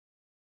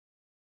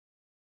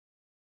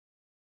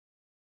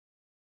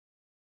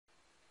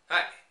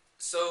Hi.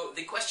 So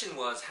the question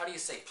was, how do you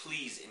say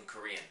please in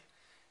Korean?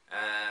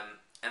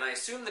 And I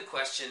assume the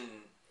question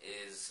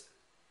is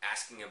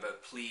asking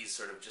about please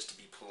sort of just to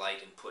be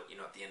polite and put,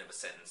 at the end of a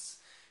sentence,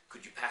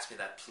 could you pass me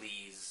that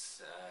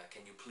please?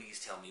 Can you please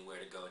tell me where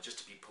to go? Just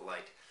to be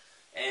polite.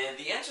 And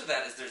the answer to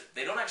that is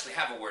they don't actually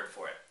have a word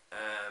for it.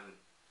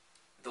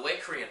 The way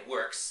Korean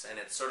works, and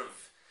it's sort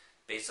of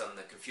based on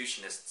the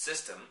Confucianist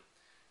system,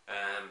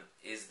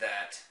 is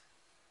that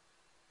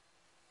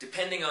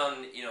depending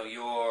on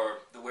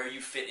where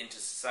you fit into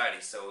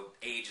society, so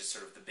age is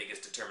sort of the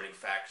biggest determining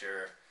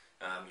factor.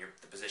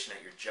 The position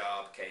at your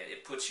job, okay,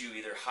 it puts you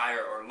either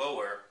higher or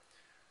lower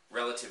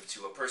relative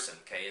to a person,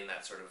 okay, in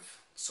that sort of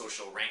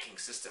social ranking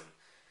system.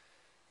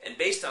 And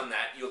based on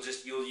that,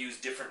 you'll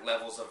use different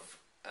levels of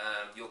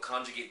you'll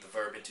conjugate the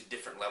verb into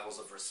different levels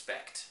of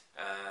respect.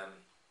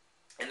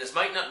 And this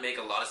might not make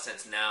a lot of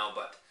sense now,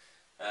 but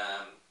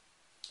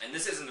and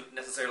this isn't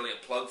necessarily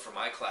a plug for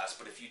my class,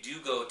 but if you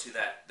do go to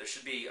that, there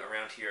should be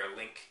around here a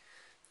link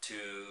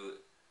to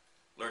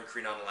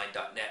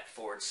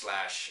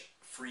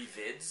learnkoreanonline.net/free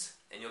vids,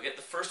 and you'll get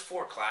the first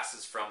 4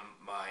 classes from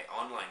my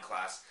online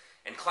class.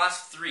 And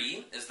class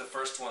 3 is the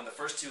first one. The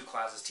first 2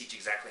 classes teach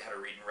exactly how to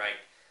read and write.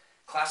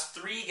 Class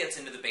 3 gets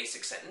into the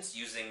basic sentence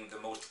using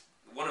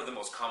one of the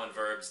most common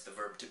verbs, the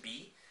verb to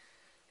be.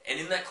 And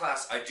in that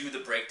class, I do the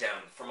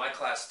breakdown. For my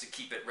class, to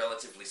keep it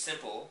relatively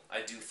simple,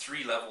 I do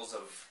 3 levels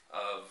of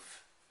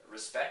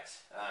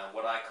respect.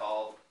 What I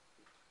call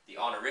the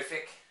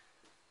honorific,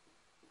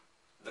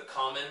 the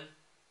common,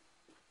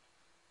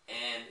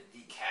 and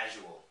the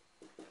casual.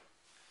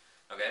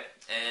 Okay?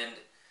 And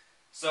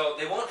so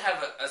they won't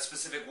have a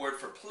specific word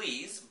for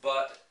please,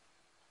 but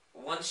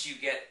once you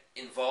get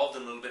involved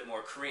in a little bit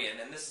more Korean,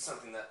 and this is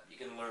something that you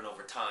can learn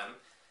over time,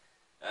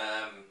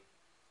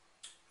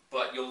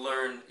 but you'll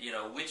learn,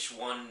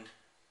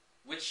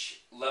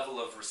 which level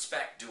of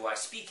respect do I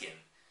speak in?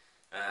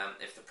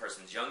 If the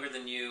person's younger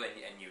than you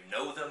and you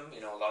know them,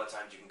 a lot of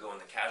times you can go in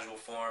the casual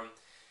form.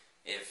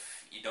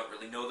 If you don't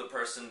really know the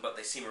person but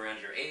they seem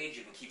around your age,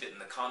 you can keep it in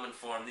the common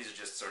form. These are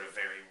just sort of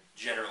very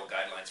general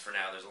guidelines for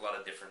now. There's a lot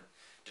of different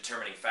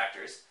determining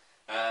factors.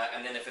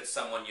 And then if it's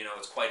someone,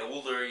 it's quite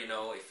older,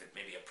 if it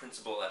may be a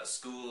principal at a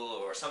school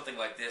or something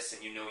like this,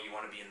 and you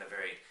want to be in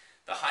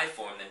the high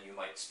form, then you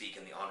might speak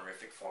in the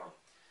honorific form.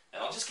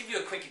 And I'll just give you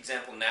a quick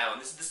example now,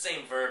 and this is the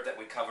same verb that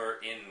we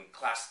cover in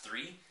class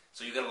 3,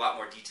 so you get a lot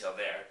more detail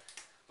there.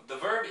 But the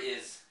verb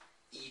is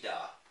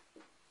ida,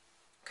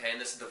 okay,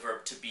 and this is the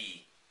verb to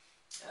be.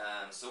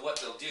 So what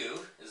they'll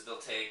do is they'll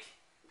take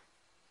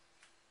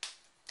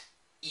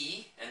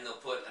e, and they'll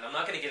put, and I'm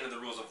not going to get into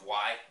the rules of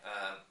why,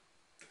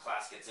 the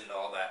class gets into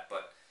all that,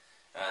 but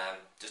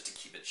just to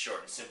keep it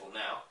short and simple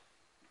now,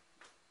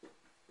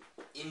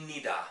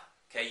 imnida,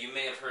 okay, you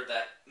may have heard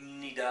that,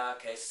 imnida,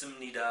 okay,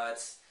 simnida,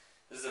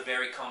 this is a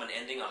very common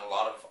ending on a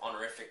lot of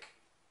honorific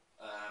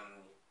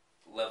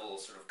level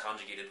sort of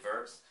conjugated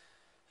verbs.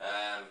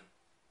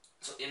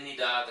 So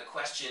imnida, the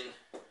question,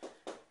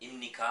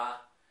 imnika,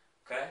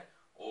 okay,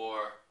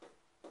 or,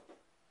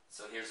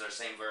 so here's our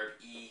same verb,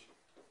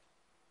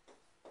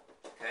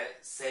 okay,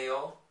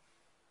 seo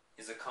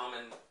is a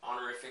common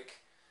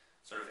honorific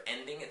sort of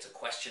ending. It's a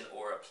question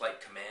or a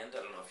polite command. I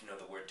don't know if you know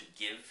the word to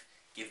give.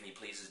 Give me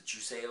please is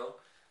jusseo.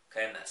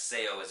 Okay, and that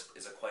seo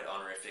is a quite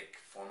honorific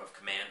form of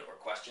command or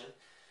question.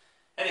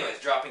 Anyways,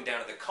 dropping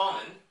down to the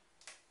common,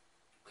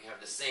 we have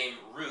the same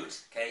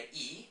root, okay,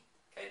 e.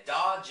 Okay,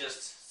 da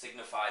just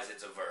signifies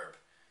it's a verb.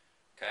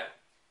 Okay?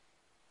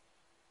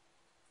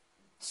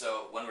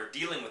 So when we're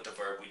dealing with the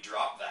verb, we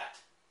drop that.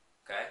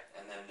 Okay?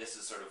 And then this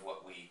is sort of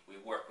what we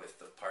work with,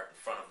 the part in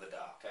front of the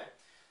da. Okay?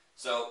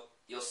 So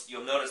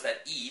you'll notice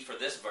that e for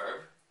this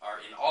verb are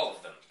in all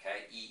of them.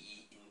 Okay?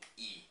 E, in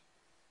e.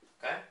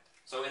 Okay?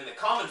 So in the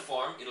common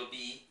form, it'll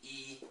be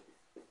e,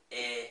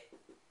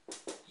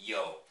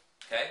 yo.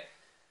 Okay?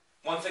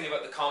 One thing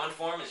about the common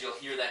form is you'll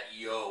hear that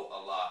yo a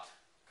lot.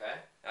 Okay?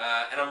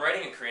 And I'm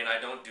writing in Korean. I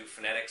don't do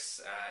phonetics.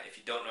 If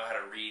you don't know how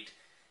to read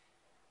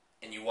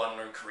and you want to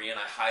learn Korean,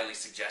 I highly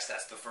suggest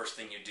that's the first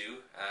thing you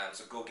do.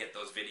 So go get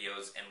those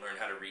videos and learn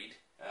how to read.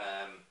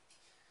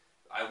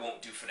 I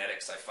won't do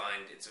phonetics. I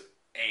find it's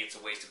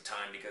a waste of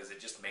time because it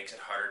just makes it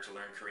harder to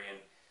learn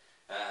Korean.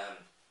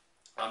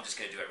 I'm just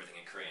going to do everything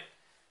in Korean.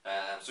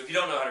 So if you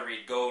don't know how to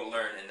read, go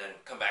learn and then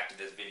come back to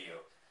this video.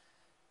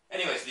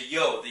 Anyways, the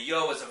yo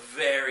is a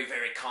very,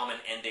 very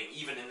common ending,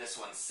 even in this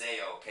one,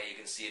 seo. Okay, you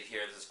can see it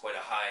here. This is quite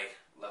a high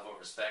level of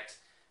respect.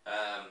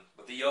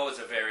 But the yo is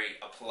a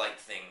polite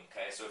thing.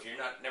 Okay, so if you're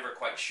never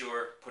quite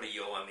sure, put a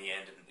yo on the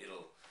end, and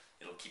it'll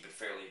keep it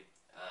fairly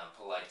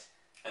polite.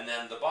 And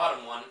then the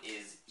bottom one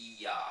is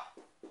iya.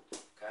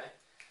 Okay,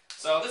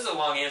 so this is a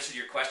long answer to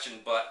your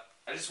question, but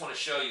I just want to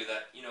show you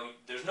that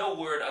there's no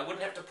word. I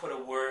wouldn't have to put a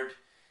word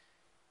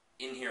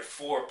in here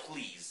for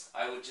please.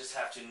 I would just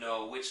have to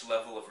know which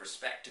level of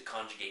respect to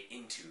conjugate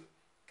into.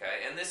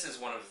 Okay, and this is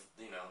one of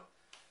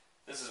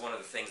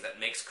the things that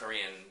makes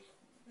Korean,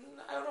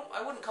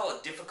 I wouldn't call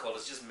it difficult.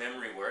 It's just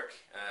memory work,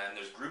 and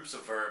there's groups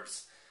of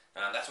verbs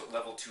That's what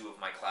level 2 of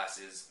my class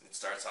is. It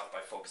starts off by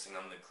focusing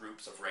on the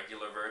groups of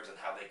regular verbs and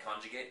how they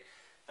conjugate.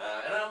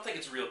 And I don't think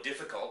it's real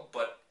difficult,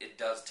 but it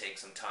does take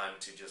some time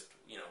to just,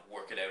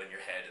 work it out in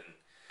your head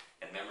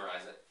and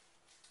memorize it.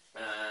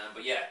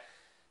 But yeah.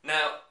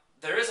 Now,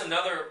 there is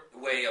another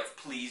way of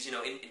please, in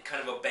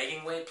kind of a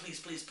begging way. Please,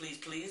 please, please,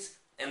 please.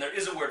 And there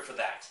is a word for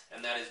that,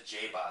 and that is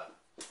J-bal.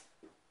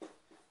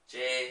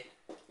 J-bal.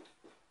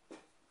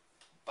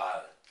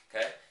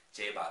 Okay?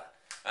 J-bal.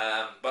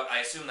 But I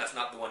assume that's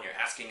not the one you're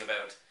asking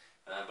about.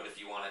 But if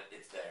you want it,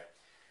 it's there.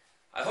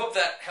 I hope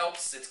that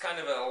helps. It's kind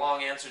of a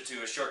long answer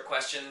to a short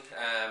question.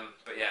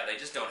 But yeah, they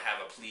just don't have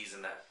a please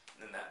in that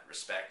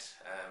respect.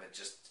 It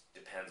just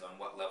depends on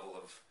what level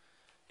of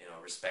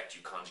respect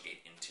you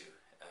conjugate into.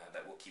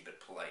 That will keep it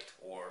polite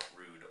or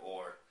rude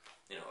or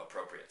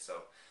appropriate.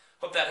 So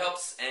hope that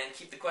helps, and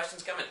keep the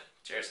questions coming.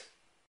 Cheers.